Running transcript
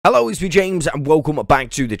Hello, it's me James and welcome back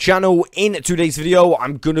to the channel. In today's video,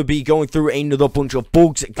 I'm going to be going through another bunch of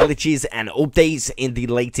bugs, glitches and updates in the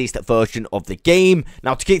latest version of the game.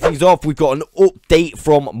 Now, to kick things off, we've got an update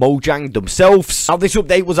from Mojang themselves. Now, this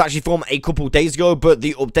update was actually from a couple days ago, but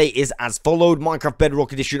the update is as followed. Minecraft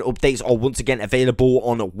Bedrock Edition updates are once again available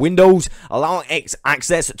on Windows, allowing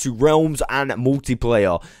access to realms and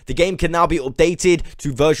multiplayer. The game can now be updated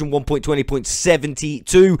to version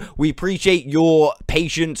 1.20.72. We appreciate your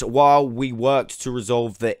patience while we worked to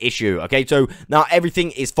resolve the issue. Okay, so now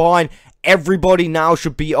everything is fine. Everybody now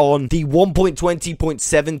should be on the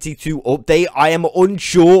 1.20.72 update. I am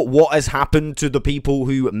unsure what has happened to the people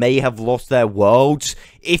who may have lost their worlds.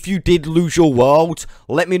 If you did lose your world,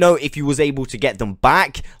 let me know if you was able to get them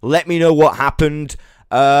back. Let me know what happened.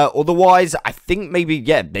 Otherwise, I think maybe,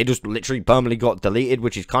 yeah, they just literally permanently got deleted,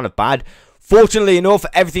 which is kind of bad. Fortunately enough,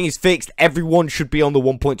 everything is fixed. Everyone should be on the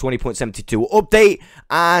 1.20.72 update.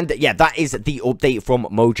 And yeah, that is the update from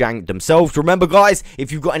Mojang themselves. Remember, guys,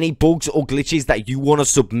 if you've got any bugs or glitches that you want to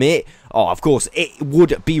submit, oh, of course, it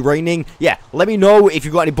would be raining. Yeah, let me know if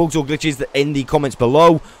you've got any bugs or glitches in the comments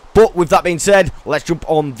below. But with that being said, let's jump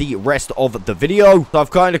on the rest of the video. So I've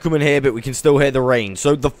kind of come in here, but we can still hear the rain.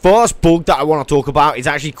 So the first bug that I want to talk about is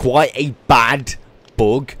actually quite a bad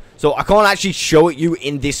bug. So I can't actually show it you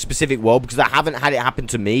in this specific world because I haven't had it happen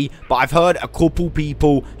to me, but I've heard a couple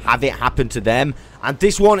people have it happen to them, and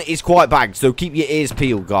this one is quite bad, so keep your ears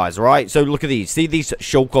peeled, guys, right? So look at these. See these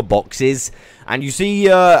shulker boxes? And you see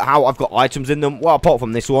how I've got items in them? Well, apart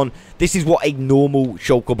from this one, this is what a normal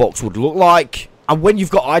shulker box would look like. And when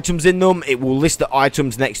you've got items in them, it will list the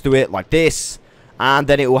items next to it like this. And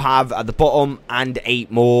then it will have at the bottom, and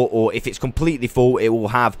 8 more, or if it's completely full, it will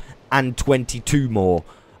have, and 22 more.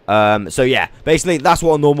 So yeah, basically that's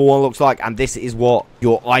what a normal one looks like, and this is what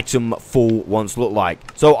your item full ones look like.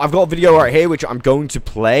 So I've got a video right here which I'm going to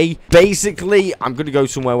play. Basically, I'm going to go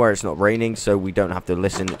somewhere where it's not raining so we don't have to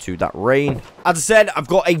listen to that rain. As I said, I've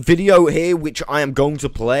got a video here which I am going to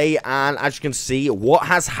play, and as you can see, what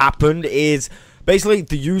has happened is basically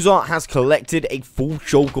the user has collected a full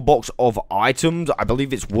shulker box of items. I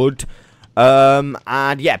believe it's wood.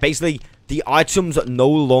 And yeah, basically the items no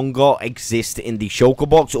longer exist in the shulker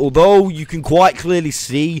box, although you can quite clearly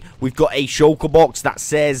see we've got a shulker box that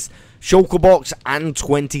says shulker box and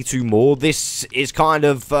 22 more. This is kind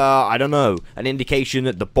of, I don't know, an indication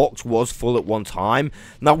that the box was full at one time.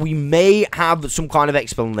 Now, we may have some kind of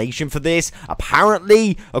explanation for this.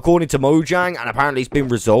 Apparently, according to Mojang, and apparently it's been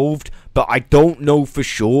resolved, but I don't know for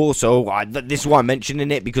sure, so this is why I'm mentioning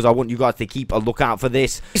it, because I want you guys to keep a lookout for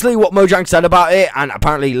this. Basically, what Mojang said about it, and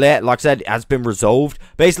apparently, like I said, it has been resolved.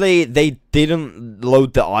 Basically, they didn't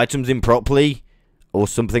load the items in properly, or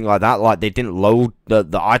something like that. Like, they didn't load,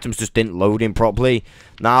 the items just didn't load in properly.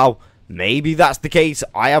 Now, maybe that's the case.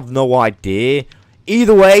 I have no idea.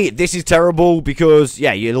 Either way, this is terrible, because,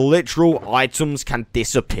 yeah, your literal items can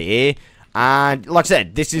disappear. And like I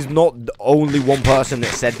said, this is not only one person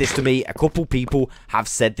that said this to me. A couple people have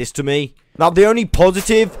said this to me. Now, the only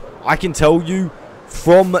positive I can tell you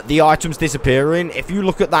from the items disappearing, if you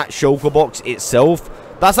look at that shulker box itself,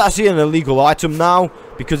 that's actually an illegal item now,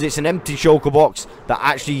 because it's an empty shulker box that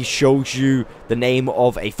actually shows you the name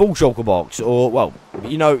of a full shulker box, or, well,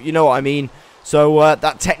 you know what I mean. So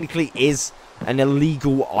that technically is an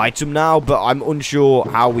illegal item now, but I'm unsure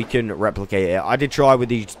how we can replicate it. I did try with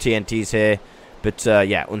these TNTs here, but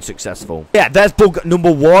yeah, unsuccessful. Yeah, there's bug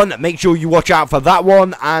number 1. Make sure you watch out for that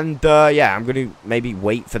one. And yeah, I'm going to maybe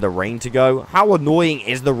wait for the rain to go. How annoying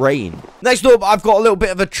is the rain? Next up, I've got a little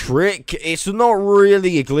bit of a trick. It's not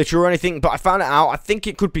really a glitch or anything, but I found it out. I think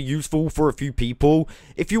it could be useful for a few people.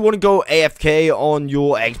 If you want to go AFK on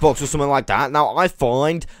your Xbox or something like that. Now, I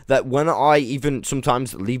find that when I even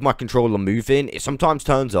sometimes leave my controller moving, it sometimes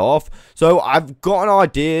turns off. So I've got an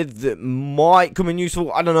idea that might come in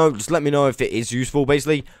useful. I don't know. Just let me know if it is useful.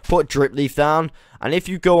 Basically, put a drip leaf down, and if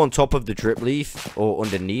you go on top of the drip leaf or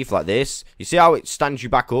underneath like this, you see how it stands you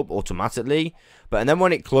back up automatically. And then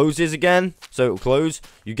when it closes again, so it'll close,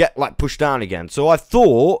 you get like pushed down again. So I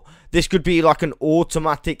thought this could be like an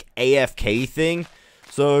automatic AFK thing.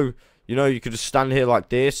 So, you know, you could just stand here like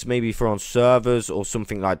this, maybe for on servers or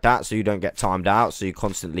something like that, so you don't get timed out, so you're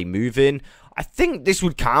constantly moving. I think this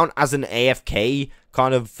would count as an AFK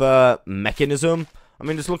kind of mechanism. I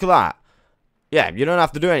mean, just look at that. Yeah, you don't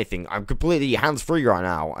have to do anything. I'm completely hands-free right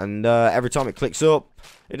now, and every time it clicks up,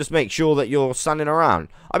 it just makes sure that you're standing around.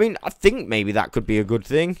 I mean, I think maybe that could be a good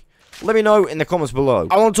thing. Let me know in the comments below.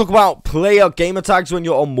 I want to talk about player gamer tags when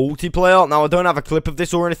you're on multiplayer. Now, I don't have a clip of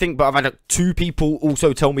this or anything, but I've had 2 people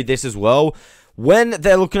also tell me this as well. when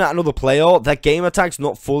they're looking at another player, their gamer tag's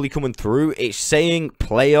not fully coming through. It's saying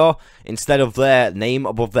player instead of their name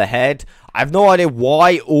above their head. I have no idea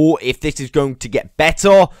why or if this is going to get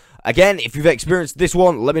better. Again, if you've experienced this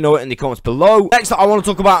one, let me know it in the comments below. Next, I want to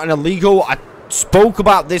talk about an illegal. I spoke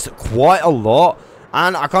about this quite a lot,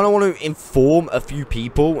 and I kind of want to inform a few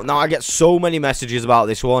people. Now, I get so many messages about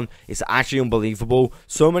this one. It's actually unbelievable.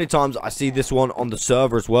 So many times I see this one on the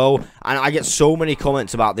server as well, and I get so many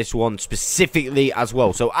comments about this one specifically as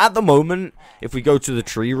well. So, at the moment, if we go to the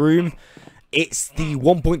tree room, it's the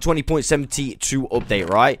 1.20.72 update,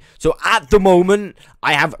 right? So, at the moment,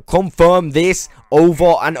 I have confirmed this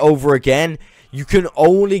over and over again. You can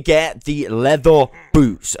only get the leather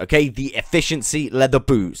boots, okay? The efficiency leather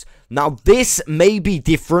boots. Now, this may be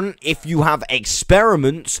different if you have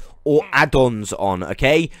experiments or add-ons on,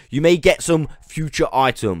 okay? You may get some future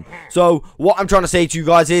item. So, what I'm trying to say to you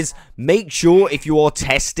guys is, make sure if you are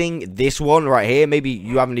testing this one right here, maybe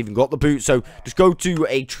you haven't even got the boot, so just go to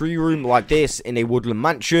a tree room like this in a woodland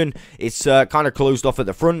mansion. It's kind of closed off at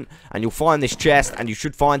the front, and you'll find this chest, and you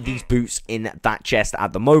should find these boots in that chest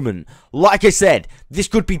at the moment. Like I said, this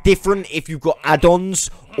could be different if you've got add-ons,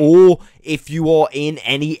 or if you are in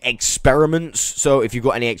any experiments, so if you've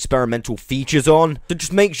got any experimental features on. So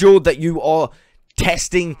just make sure that you are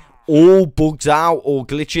testing all bugs out or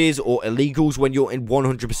glitches or illegals when you're in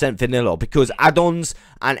 100% vanilla, because add-ons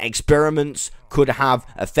and experiments could have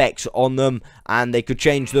effects on them and they could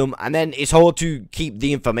change them, and then it's hard to keep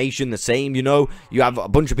the information the same. You know, you have a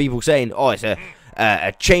bunch of people saying, oh, it's a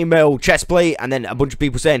chainmail chestplate, and then a bunch of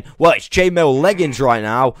people saying, well, it's chainmail leggings right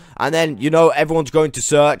now, and then, you know, everyone's going to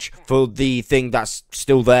search for the thing that's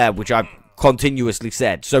still there, which I've continuously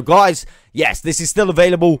said. So guys, yes, this is still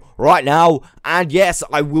available right now, and yes,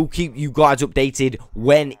 I will keep you guys updated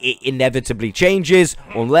when it inevitably changes,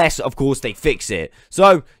 unless of course they fix it.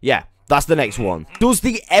 So yeah, that's the next one. Does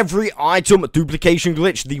the every item duplication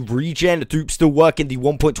glitch, the regen dupe, still work in the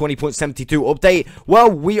 1.20.72 update?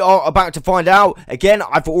 Well, we are about to find out. Again,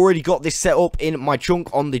 I've already got this set up in my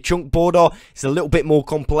chunk on the chunk border. It's a little bit more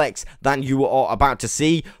complex than you are about to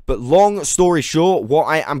see. But long story short, what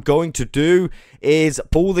I am going to do is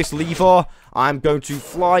pull this lever. I'm going to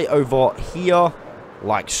fly over here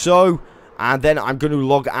like so. And then I'm going to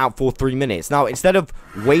log out for 3 minutes. Now, instead of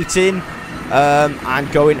waiting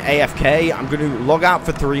and going AFK, I'm going to log out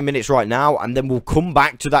for 3 minutes right now, and then we'll come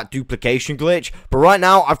back to that duplication glitch. But right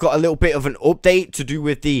now, I've got a little bit of an update to do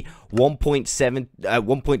with the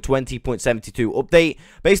 1.20.72 update.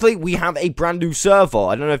 Basically, we have a brand new server.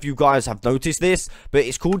 I don't know if you guys have noticed this, but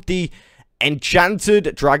it's called the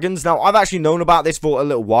Enchanted Dragons. Now, I've actually known about this for a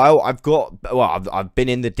little while. I've been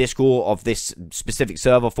in the Discord of this specific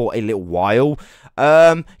server for a little while.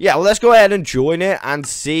 Yeah, well, let's go ahead and join it and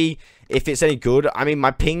see if it's any good. I mean, my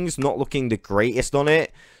ping's not looking the greatest on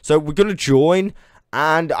it, so we're gonna join.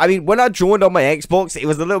 And I mean, when I joined on my Xbox, it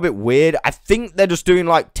was a little bit weird. I think they're just doing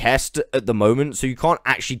like test at the moment, so you can't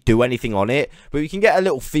actually do anything on it, but you can get a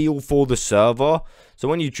little feel for the server. So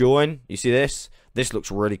when you join, you see this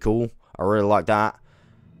looks really cool. I really like that.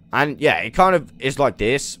 And yeah, it kind of is like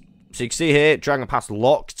this. So you can see here, Dragon Pass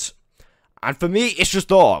locked. And for me, it's just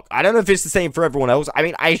dark. I don't know if it's the same for everyone else. I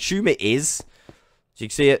mean, I assume it is. So you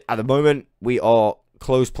can see it at the moment. We are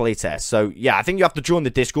closed playtest. So yeah, I think you have to join the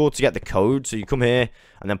Discord to get the code. So you come here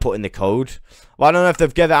and then put in the code. Well, I don't know if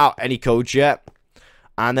they've given out any codes yet.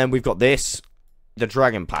 And then we've got this, the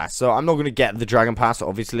Dragon Pass. So I'm not going to get the Dragon Pass,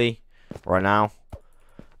 obviously, right now.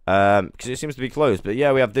 Because it seems to be closed. But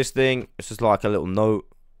yeah, we have this thing. It's just like a little note.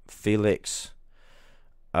 Felix.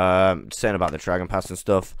 Saying about the Dragon Pass and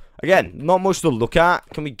stuff. Again, not much to look at.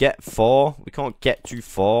 Can we get far? We can't get too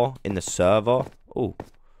far in the server. Oh,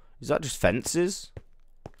 is that just fences?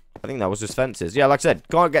 I think that was just fences. Yeah, like I said,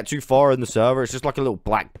 can't get too far in the server. It's just like a little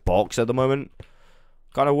black box at the moment.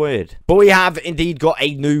 Kind of weird. But we have indeed got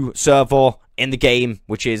a new server in the game,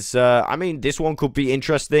 which is, I mean, this one could be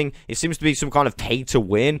interesting. It seems to be some kind of pay to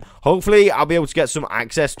win. Hopefully, I'll be able to get some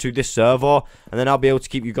access to this server, and then I'll be able to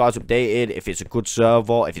keep you guys updated if it's a good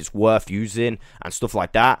server, if it's worth using, and stuff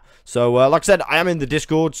like that. So, like I said, I am in the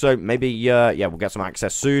Discord, so maybe, yeah, we'll get some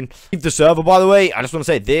access soon. Leave the server, by the way. I just want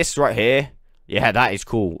to say this right here. Yeah, that is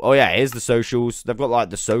cool. Oh, yeah, here's the socials. They've got,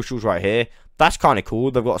 like, the socials right here. That's kind of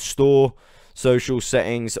cool. They've got a store, social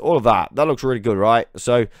settings, all of that. That looks really good, right?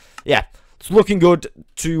 So, yeah. It's looking good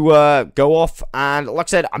to go off, and like I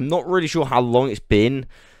said, I'm not really sure how long it's been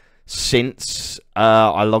since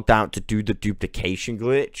I logged out to do the duplication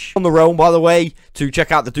glitch. On the realm, by the way, to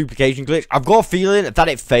check out the duplication glitch. I've got a feeling that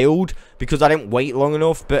it failed because I didn't wait long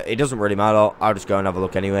enough, but it doesn't really matter. I'll just go and have a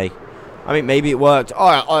look anyway. I mean, maybe it worked.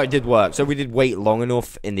 Oh, it did work. So we did wait long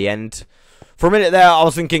enough in the end For a minute there, I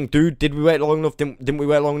was thinking, dude, did we wait long enough? Didn't we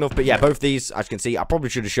wait long enough? But yeah, both these, as you can see, I probably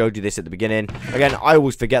should have showed you this at the beginning. Again, I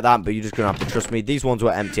always forget that, but you're just going to have to trust me. These ones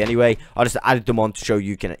were empty anyway. I just added them on to show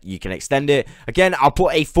you can extend it. Again, I'll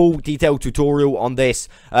put a full detailed tutorial on this,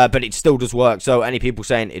 but it still does work. So any people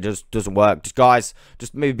saying it just doesn't work, just guys,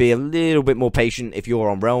 just maybe be a little bit more patient if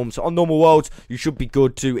you're on Realms. On normal worlds, you should be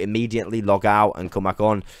good to immediately log out and come back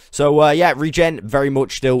on. So yeah, regen very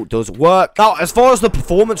much still does work. Now, as far as the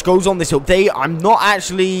performance goes on this update, I'm not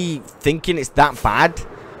actually thinking it's that bad.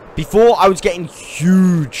 Before, I was getting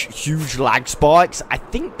huge lag spikes. I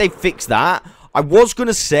think they fixed that. I was going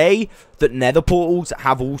to say that nether portals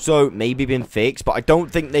have also maybe been fixed, but I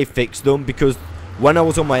don't think they fixed them because when I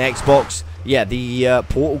was on my Xbox, yeah, the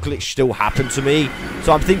portal glitch still happened to me.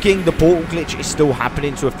 So I'm thinking the portal glitch is still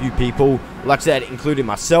happening to a few people, like I said, including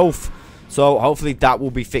myself. So hopefully that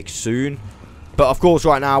will be fixed soon. But of course,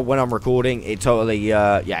 right now, when I'm recording, it totally,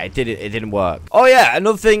 yeah, it didn't work. Oh yeah,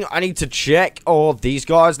 another thing I need to check are these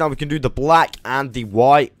guys. Now we can do the black and the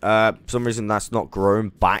white. For some reason that's not grown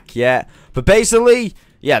back yet. But basically,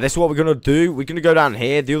 yeah, this is what we're going to do. We're going to go down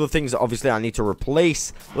here. The other things that obviously I need to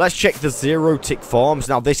replace. Let's check the 0-tick farms.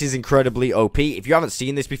 Now, this is incredibly OP. If you haven't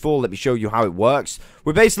seen this before, let me show you how it works.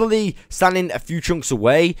 We're basically standing a few chunks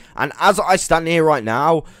away. And as I stand here right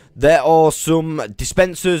now, there are some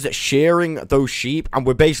dispensers shearing those sheep. And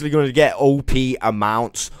we're basically going to get OP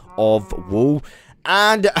amounts of wool.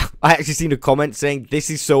 And I actually seen a comment saying,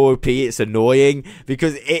 this is so OP, it's annoying.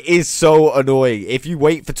 Because it is so annoying. If you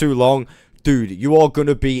wait for too long, dude, you are going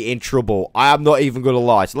to be in trouble. I am not even going to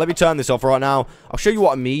lie. So let me turn this off right now. I'll show you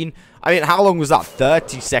what I mean. I mean, how long was that?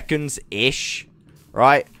 30 seconds-ish,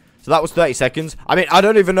 right? So that was 30 seconds. I mean, I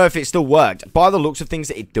don't even know if it still worked. By the looks of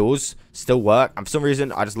things, it does still work. And for some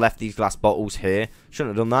reason, I just left these glass bottles here.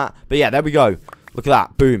 Shouldn't have done that. But yeah, there we go. Look at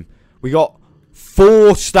that. Boom. We got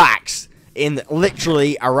 4 stacks in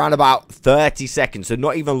literally around about 30 seconds. So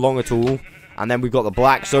not even long at all. And then we've got the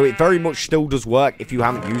black. So it very much still does work if you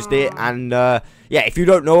haven't used it. And yeah, if you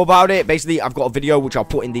don't know about it, basically I've got a video which I'll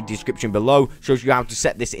put in the description below. Shows you how to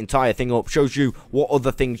set this entire thing up. Shows you what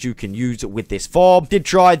other things you can use with this farm. Did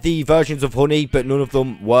try the versions of honey, but none of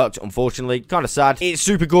them worked, unfortunately. Kind of sad. It's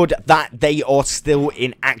super good that they are still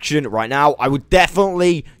in action right now. I would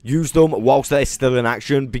definitely use them whilst they're still in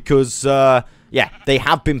action because yeah, they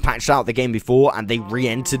have been patched out the game before and they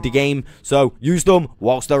re-entered the game. So use them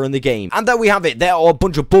whilst they're in the game. And there we have it. There are a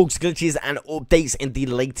bunch of bugs, glitches, and updates in the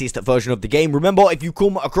latest version of the game. Remember, if you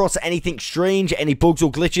come across anything strange, any bugs or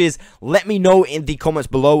glitches, let me know in the comments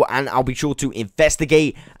below and I'll be sure to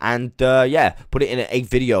investigate and yeah, put it in a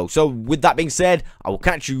video. So with that being said, I will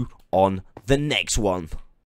catch you on the next one.